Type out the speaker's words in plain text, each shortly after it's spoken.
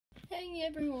Hi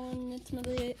everyone, it's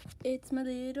my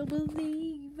little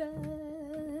believer.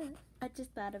 I just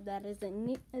thought of that as a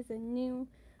new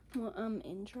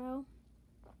intro.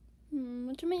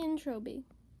 What should my intro be?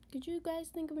 Could you guys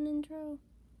think of an intro?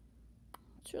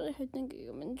 It's really hard thinking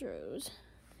of intros.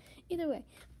 Either way,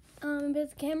 if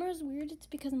the camera is weird, it's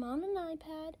because I'm on an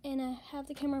iPad and I have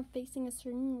the camera facing a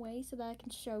certain way so that I can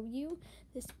show you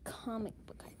this comic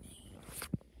book I made.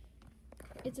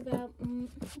 It's about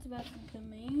the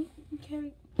main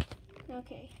character.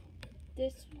 Okay,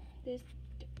 this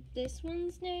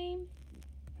one's name.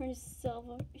 She's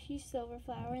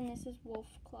Silverflower, and this is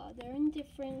Wolfclaw. They're in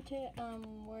different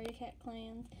Warrior Cat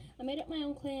clans. I made up my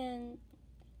own clan.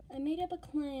 I made up a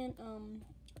clan,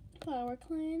 Flower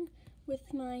Clan,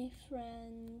 with my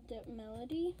friend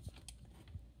Melody,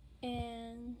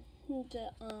 and the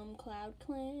Cloud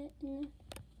Clan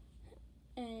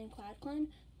and Cloud Clan.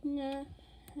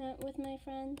 With my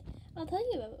friend. I'll tell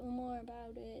you more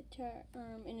about it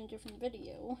in a different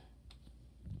video.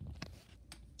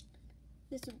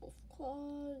 This is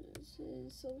Wolfclaw. This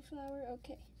is Silverflower.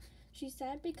 Okay. She's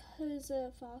sad because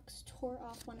a fox tore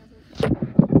off one of her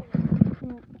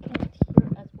can't hear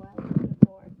as well as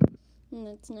before. And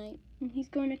it's night. And he's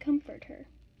going to comfort her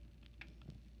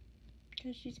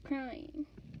because she's crying.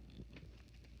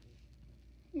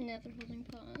 Now they're holding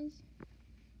paws.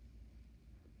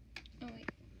 Oh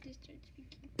wait, they started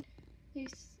speaking.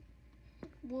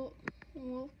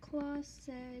 Wolfclaw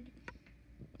said,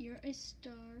 "You're a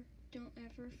star, don't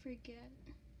ever forget.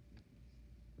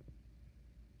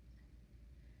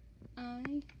 I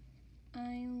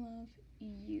love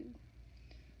you."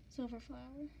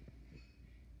 Silverflower,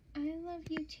 "I love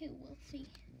you too,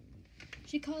 Wolfie."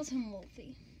 She calls him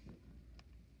Wolfie.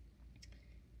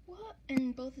 What?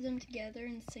 And both of them together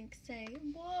in sync say,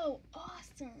 "Whoa,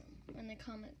 awesome!" when they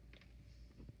comment.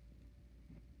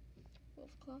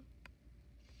 Wolfclaw,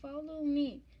 "Follow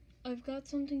me. I've got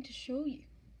something to show you."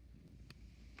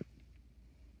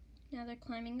 Now they're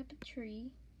climbing up a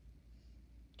tree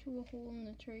to a hole in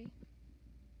the tree.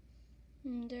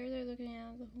 And there they're looking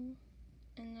out of the hole.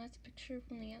 And that's a picture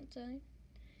from the outside.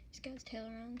 He's got his tail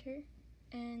around her.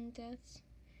 And this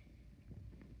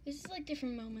is like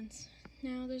different moments.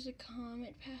 Now there's a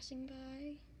comet passing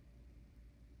by.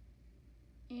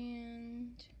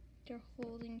 And they're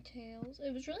holding tails.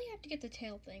 It was really hard to get the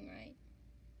tail thing right.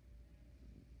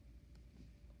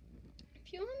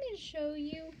 If you want me to show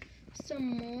you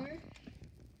some more,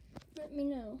 let me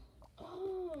know.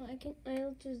 Oh,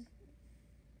 I'll just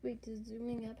wait, does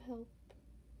zooming up help?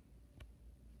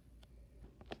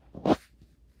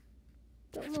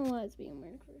 Don't know why it's being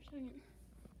weird for a second.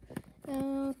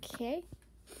 Okay.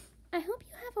 I hope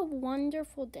you have a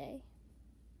wonderful day.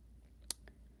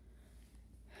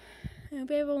 I hope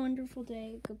you have a wonderful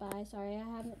day. Goodbye. Sorry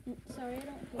I don't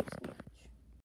post